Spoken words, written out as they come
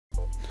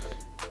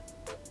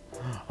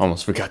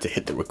Almost forgot to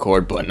hit the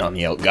record button on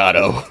the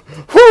Elgato.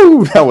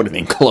 Whoo! That would have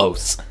been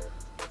close.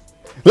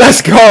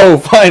 Let's go!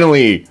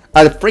 Finally!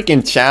 A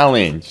freaking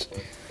challenge.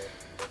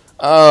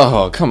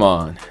 Oh, come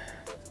on.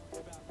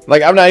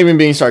 Like, I'm not even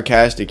being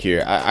sarcastic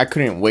here. I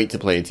couldn't wait to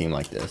play a team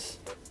like this.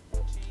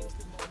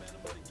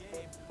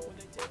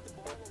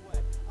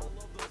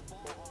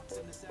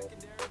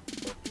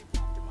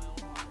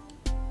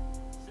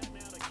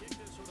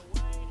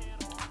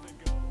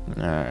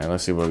 Alright,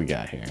 let's see what we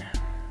got here.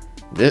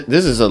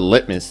 This is a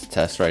litmus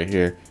test right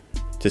here.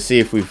 To see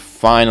if we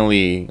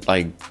finally,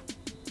 like...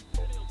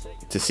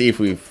 To see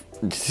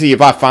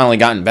if I've finally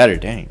gotten better.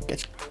 Dang,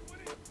 this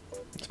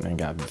man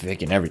got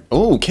Vic and everything.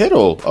 Oh,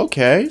 Kittle.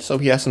 Okay, so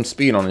he has some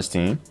speed on his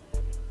team.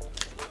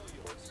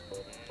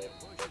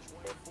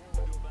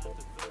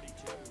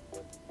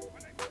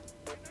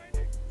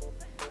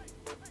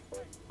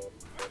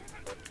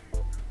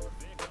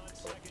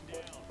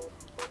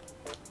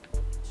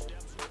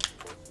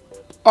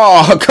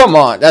 Oh, come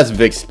on. That's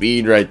Vic's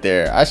speed right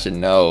there. I should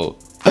know.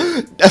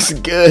 That's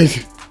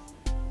good.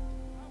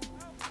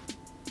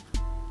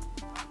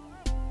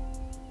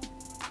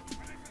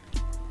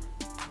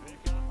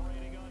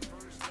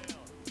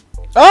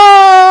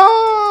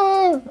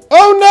 Oh!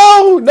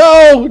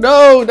 Oh,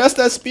 no. That's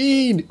that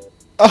speed.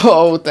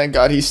 Oh, thank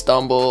God he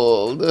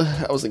stumbled.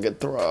 That was a good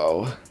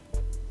throw.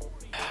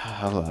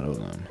 A lot of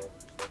them.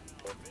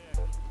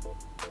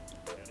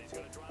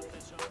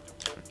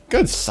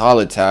 Good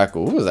solid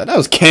tackle. Who was that? That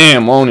was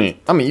Cam on it.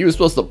 I mean, you were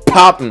supposed to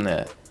pop him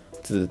that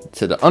to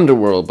the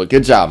underworld, but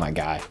good job, my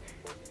guy.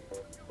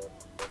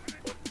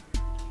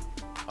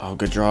 Oh,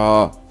 good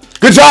draw.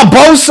 Good job,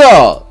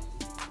 Bosa!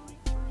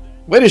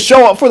 Way to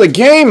show up for the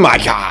game, my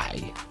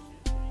guy.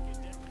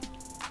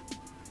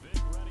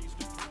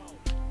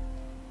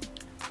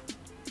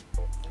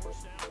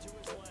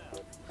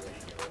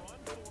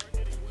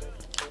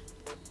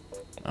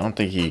 I don't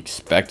think he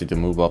expected to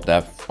move up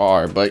that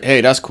far, but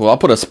hey, that's cool. I'll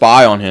put a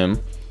spy on him.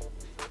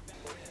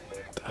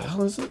 What the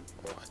hell is it?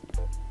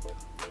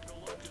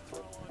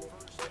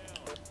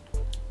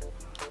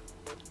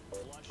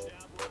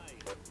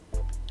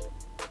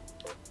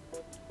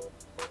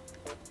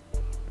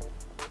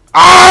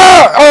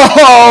 Ah!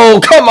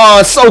 Oh, come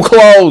on, so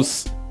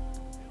close.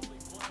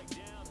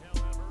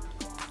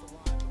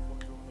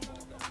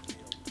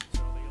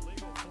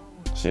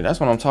 See,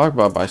 that's what I'm talking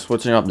about by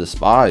switching up the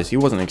spies. He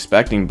wasn't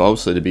expecting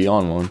Bosa to be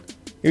on one.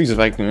 He was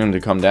expecting him to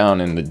come down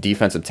and the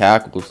defensive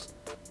tackles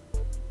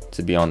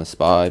to be on the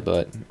spy,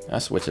 but I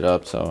switch it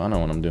up, so I know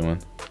what I'm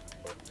doing.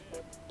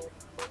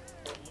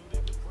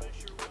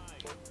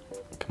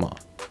 Come on.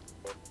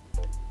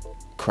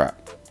 Crap.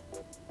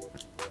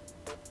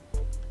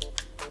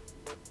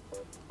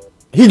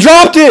 He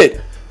dropped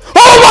it!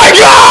 Oh my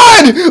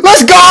God!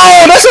 Let's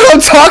go! That's what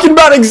I'm talking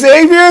about,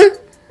 Xavier!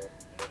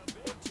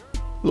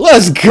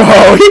 Let's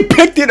go! He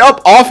picked it up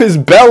off his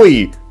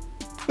belly.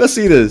 Let's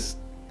see this.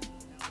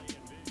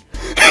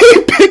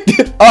 He picked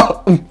it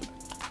up.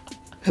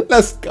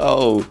 Let's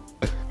go.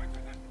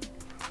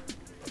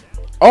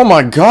 Oh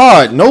my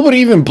God! Nobody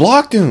even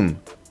blocked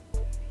him.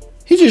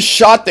 He just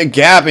shot the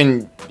gap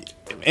and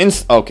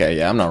okay,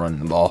 yeah, I'm not running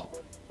the ball.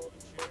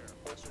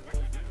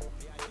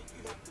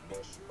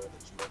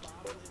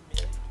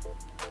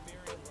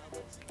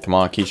 Come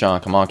on,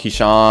 Keyshawn. Come on,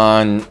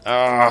 Keyshawn.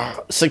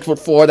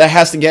 6'4". That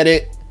has to get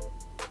it.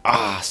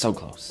 So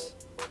close.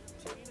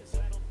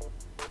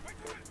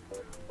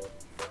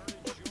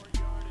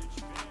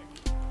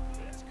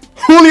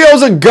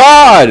 Julio's a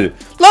god.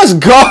 Let's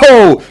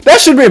go. That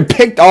should have been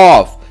picked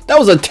off. That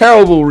was a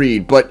terrible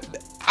read, but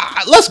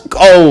let's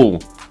go.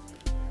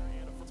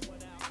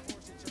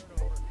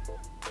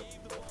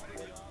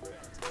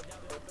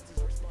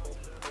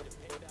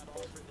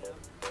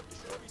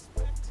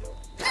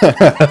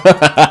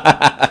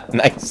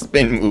 Nice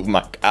spin move,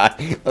 my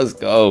guy. Let's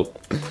go.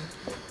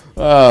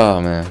 Oh,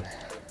 man.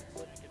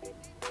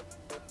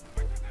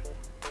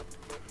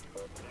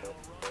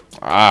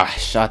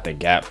 Shot the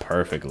gap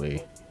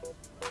perfectly.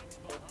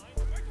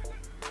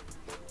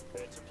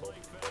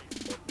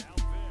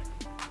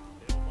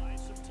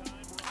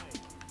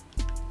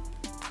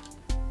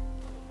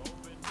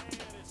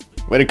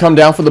 Way to come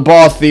down for the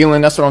ball,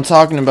 Thielen. That's what I'm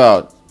talking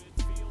about.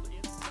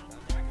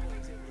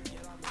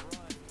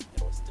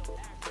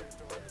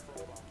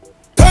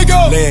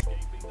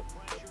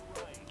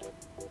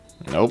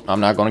 Nope, I'm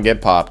not going to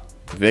get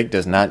popped. Vic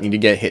does not need to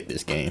get hit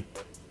this game.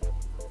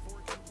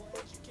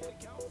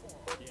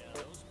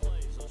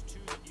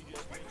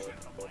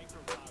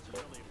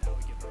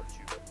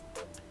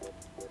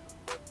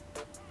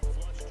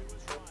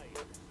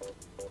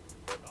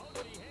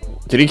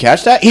 Did he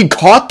catch that? He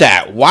caught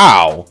that.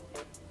 Wow.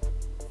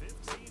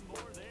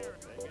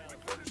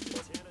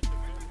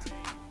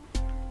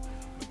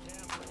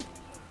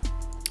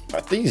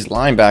 But these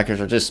linebackers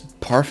are just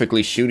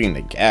perfectly shooting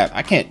the gap.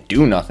 I can't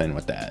do nothing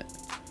with that.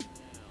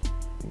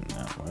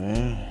 That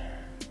way.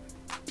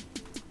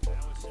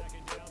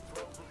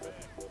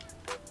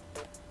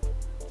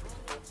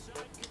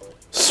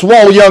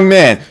 Swole young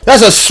man.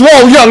 That's a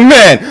swole young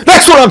man.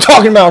 That's what I'm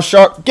talking about,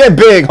 Shark. Get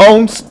big,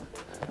 Holmes.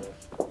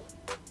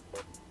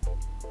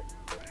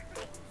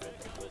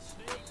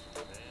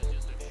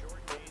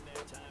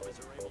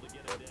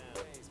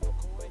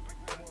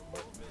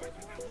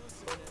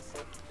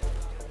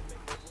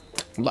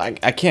 Like,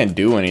 I can't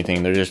do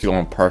anything. They're just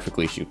going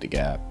perfectly shoot the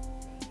gap.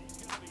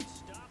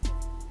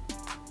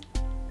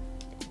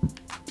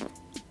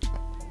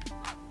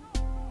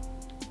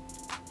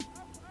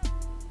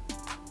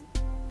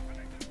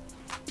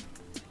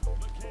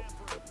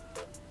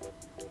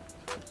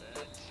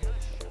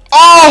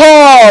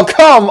 Oh,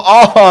 come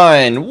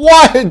on.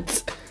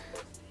 What?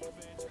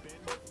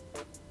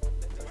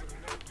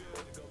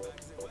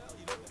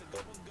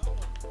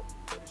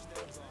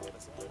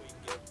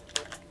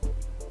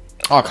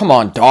 Oh, come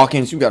on,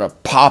 Dawkins. You gotta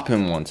pop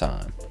him one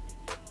time.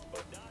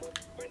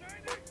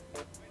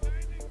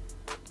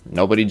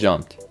 Nobody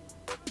jumped.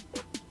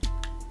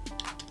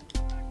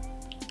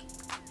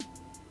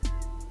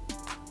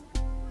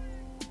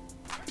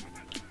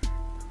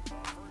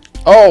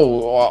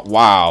 Oh,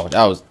 wow.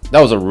 That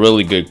was a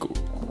really good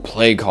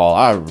play call.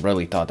 I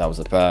really thought that was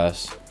a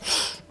pass.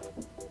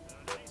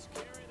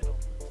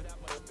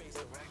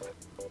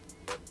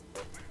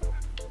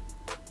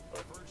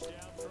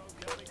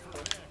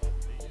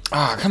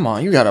 Ah, come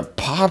on. You gotta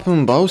pop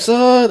him,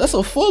 Bosa. That's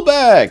a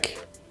fullback.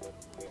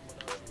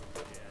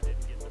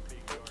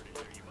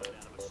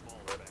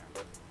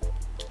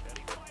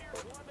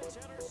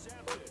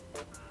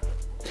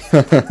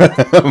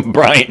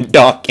 Brian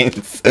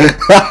Dawkins.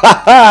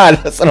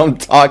 That's what I'm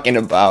talking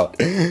about.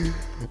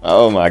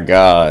 Oh my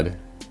god.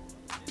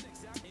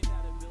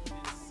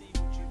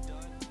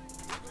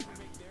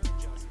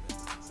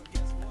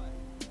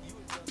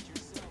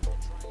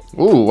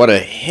 Ooh, what a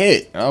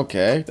hit.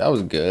 Okay, that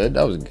was good.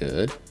 That was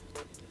good.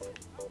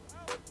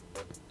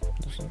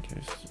 Just in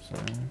case.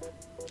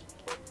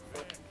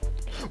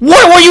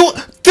 What were you?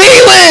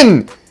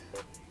 Thielen!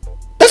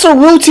 That's a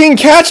routine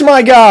catch,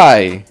 my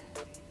guy.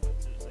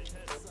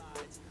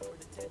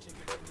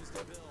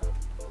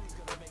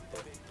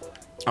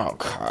 Oh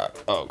crap.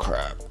 Oh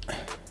crap.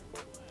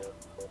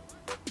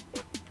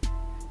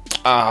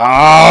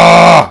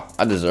 Ah!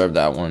 I deserve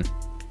that one.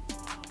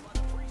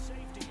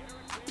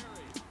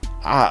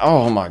 Ah,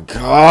 oh my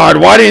god.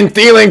 Why didn't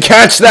Thielen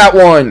catch that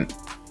one?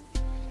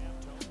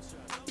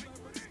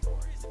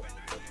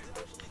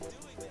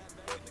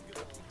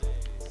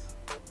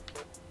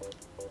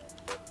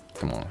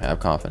 Come on, have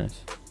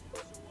confidence.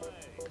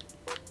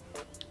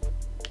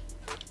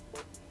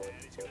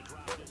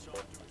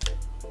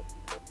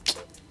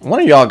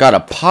 One of y'all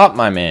gotta pop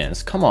my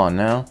mans. Come on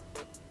now.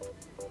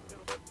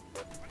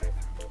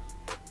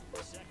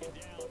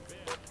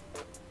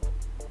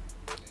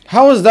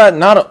 How is that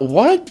not a...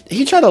 What?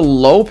 He tried to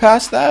low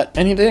pass that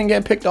and he didn't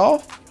get picked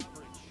off?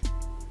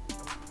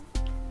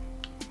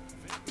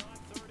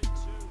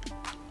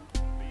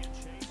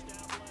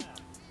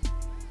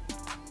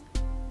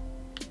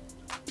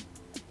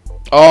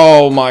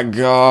 Oh my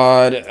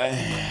god.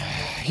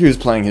 He was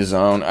playing his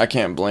own. I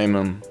can't blame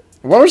him.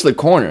 Where was the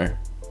corner?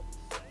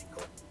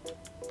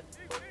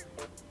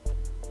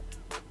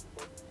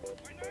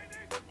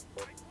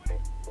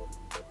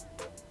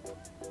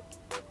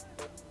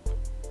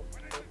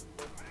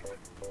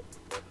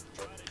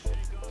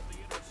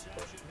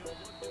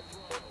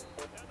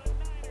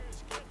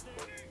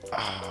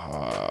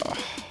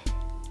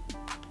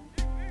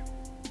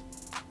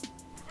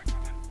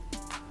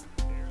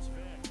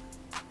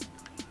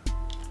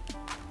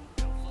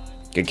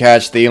 Good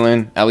catch,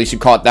 Thielen. At least you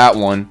caught that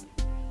one.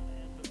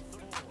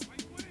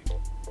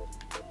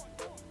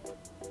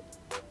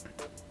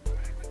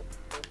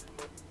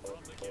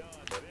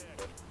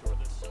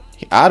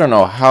 I don't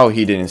know how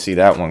he didn't see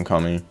that one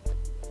coming.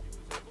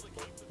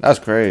 That's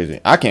crazy.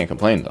 I can't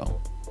complain,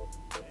 though.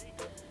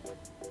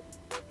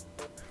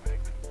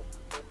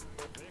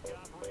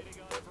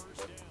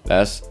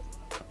 That's...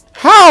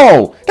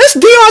 How? That's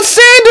Deion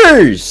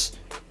Sanders!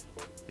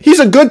 He's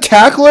a good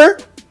tackler?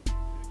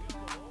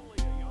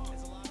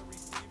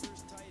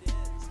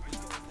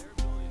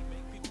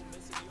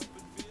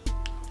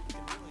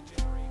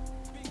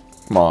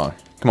 Come on.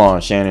 Come on,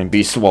 Shannon.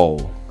 Be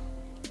swole.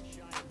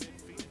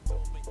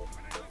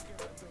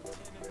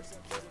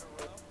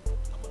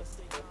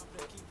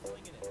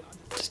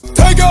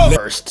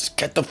 First.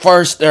 Get the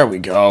first. There we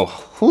go.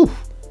 Whew.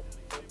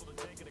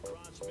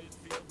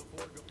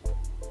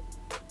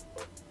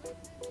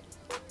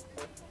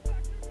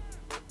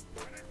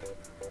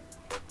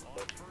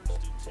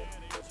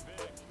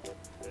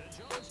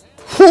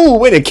 Whew,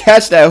 way to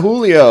catch that,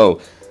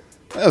 Julio.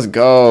 Let's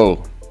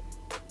go.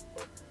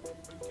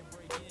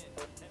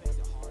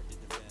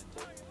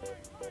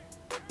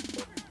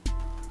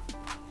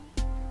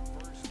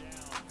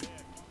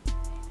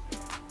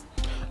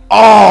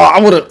 Oh, I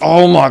would have.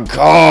 Oh my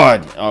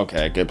god.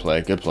 Okay, good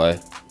play. Good play.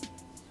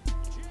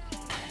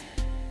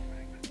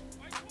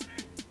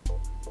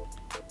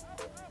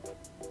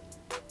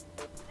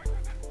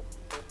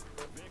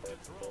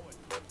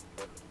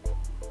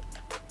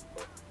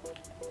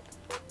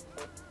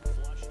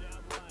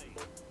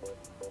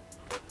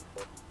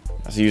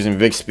 I was using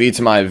Vic's speed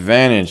to my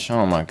advantage.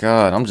 Oh my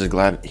god. I'm just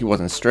glad he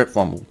wasn't strip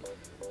fumbled.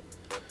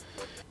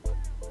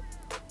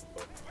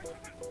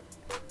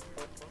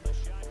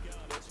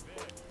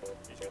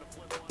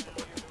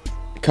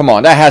 Come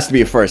on, that has to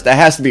be a first. That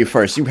has to be a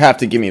first. You have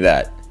to give me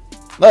that.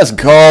 Let's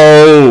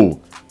go.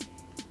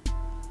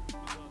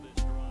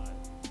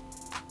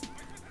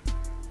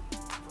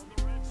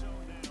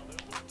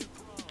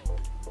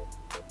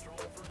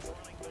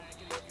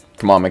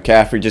 Come on,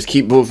 McCaffrey. Just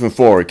keep moving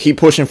forward. Keep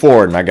pushing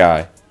forward, my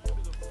guy.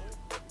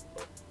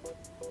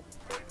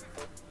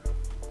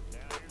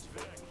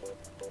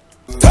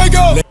 Take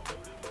off.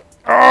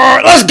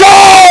 Let's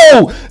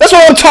go! That's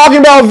what I'm talking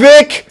about,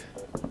 Vic.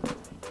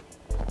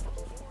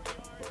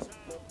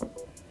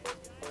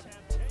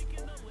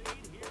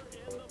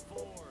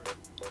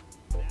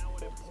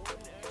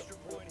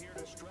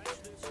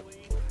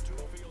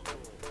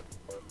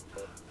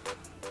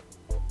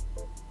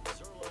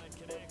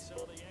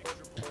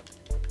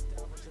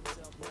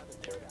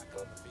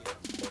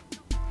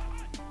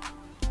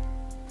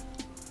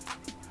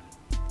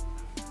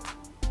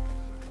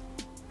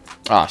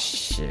 Ah,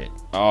 shit.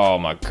 Oh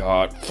my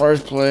god.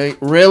 First play.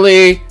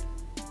 Really?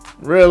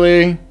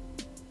 Really?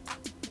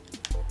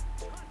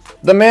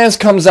 The man's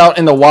comes out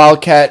in the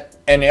Wildcat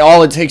and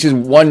all it takes is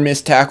one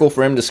missed tackle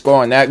for him to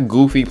score on that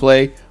goofy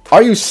play.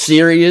 Are you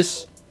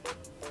serious?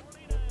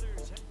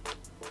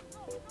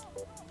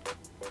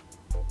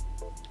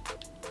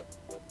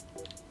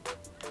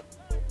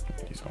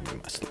 He's gonna be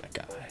my select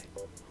guy.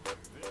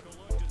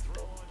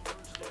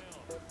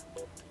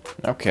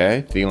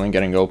 Okay, Thielen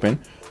getting open.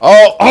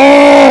 Oh,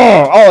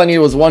 all I needed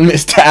was one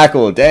missed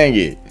tackle. Dang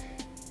it.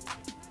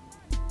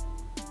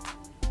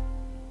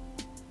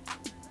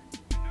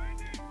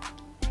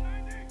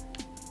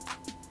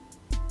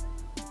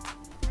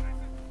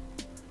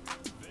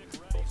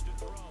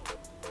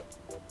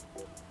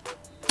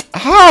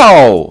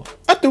 How?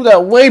 I threw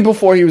that way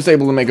before he was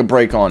able to make a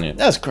break on it.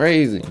 That's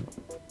crazy.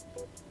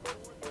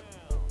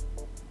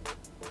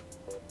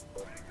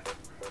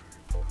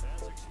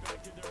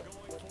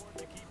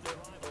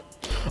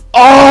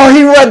 Oh,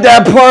 he read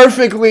that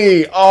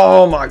perfectly.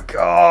 Oh my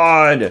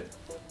god.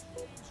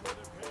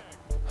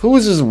 Who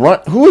is his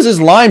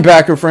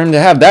linebacker for him to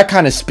have that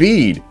kind of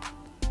speed?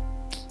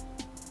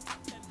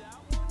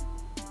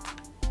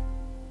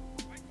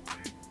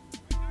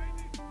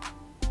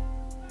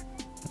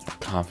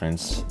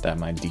 Confidence that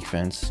my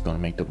defense is going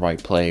to make the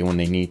right play when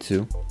they need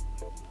to.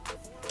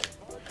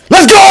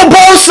 Let's go,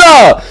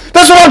 Bosa!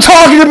 That's what I'm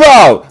talking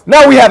about.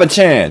 Now we have a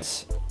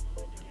chance.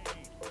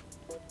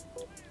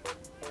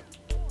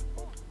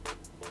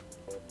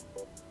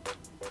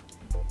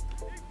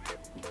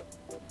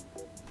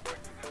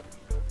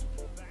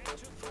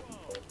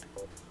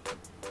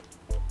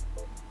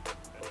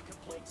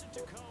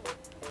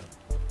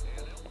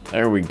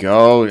 There we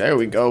go. There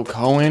we go,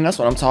 Cohen. That's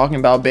what I'm talking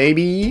about,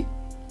 baby.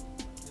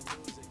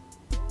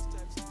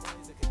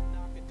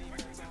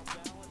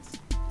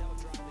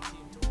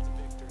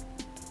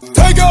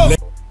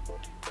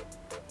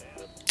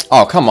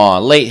 Oh, come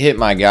on. Late hit,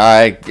 my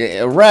guy.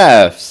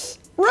 Refs.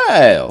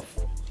 Ref.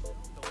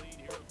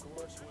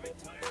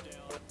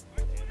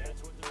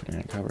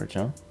 Yeah, coverage,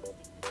 huh?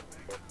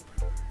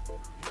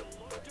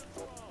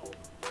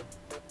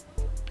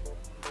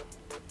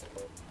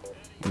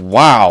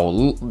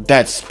 Wow,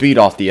 that speed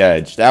off the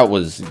edge. That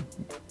was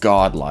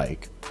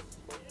godlike.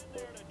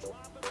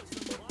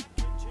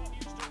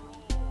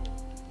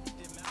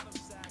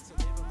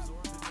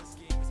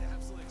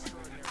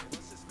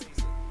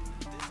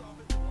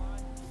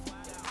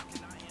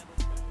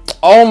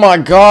 Oh my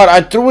god,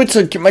 I threw it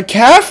to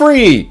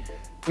McCaffrey!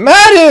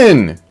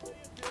 Madden!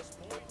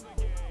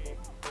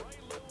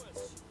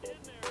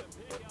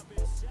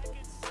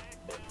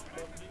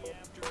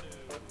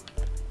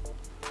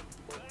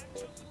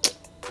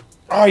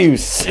 Are you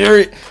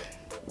serious?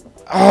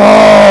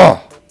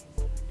 Oh!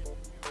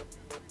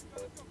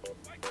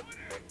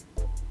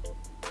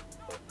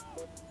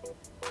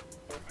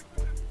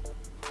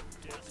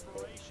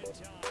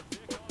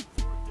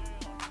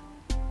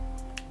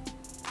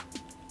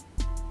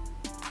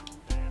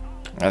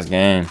 That's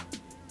game.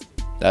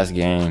 That's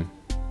game.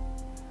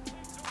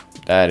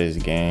 That is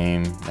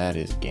game. That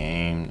is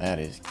game. That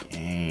is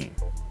game.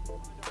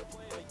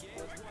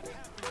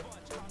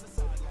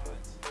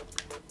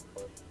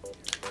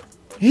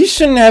 He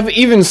shouldn't have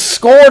even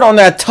scored on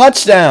that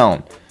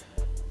touchdown.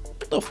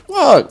 What the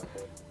fuck?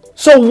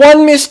 So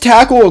one missed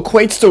tackle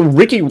equates to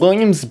Ricky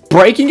Williams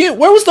breaking it?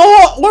 Where was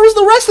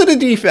the rest of the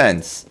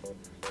defense?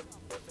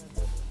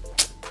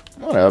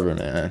 Whatever,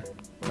 man.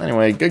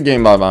 Anyway, good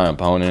game by my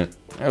opponent.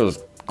 It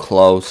was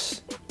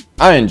close.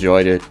 I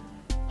enjoyed it.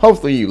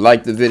 Hopefully you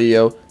liked the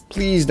video.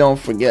 Please don't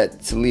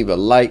forget to leave a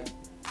like,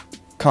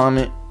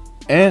 comment,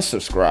 and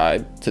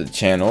subscribe to the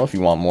channel if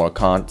you want more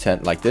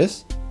content like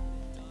this.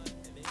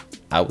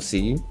 I will see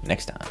you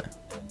next time.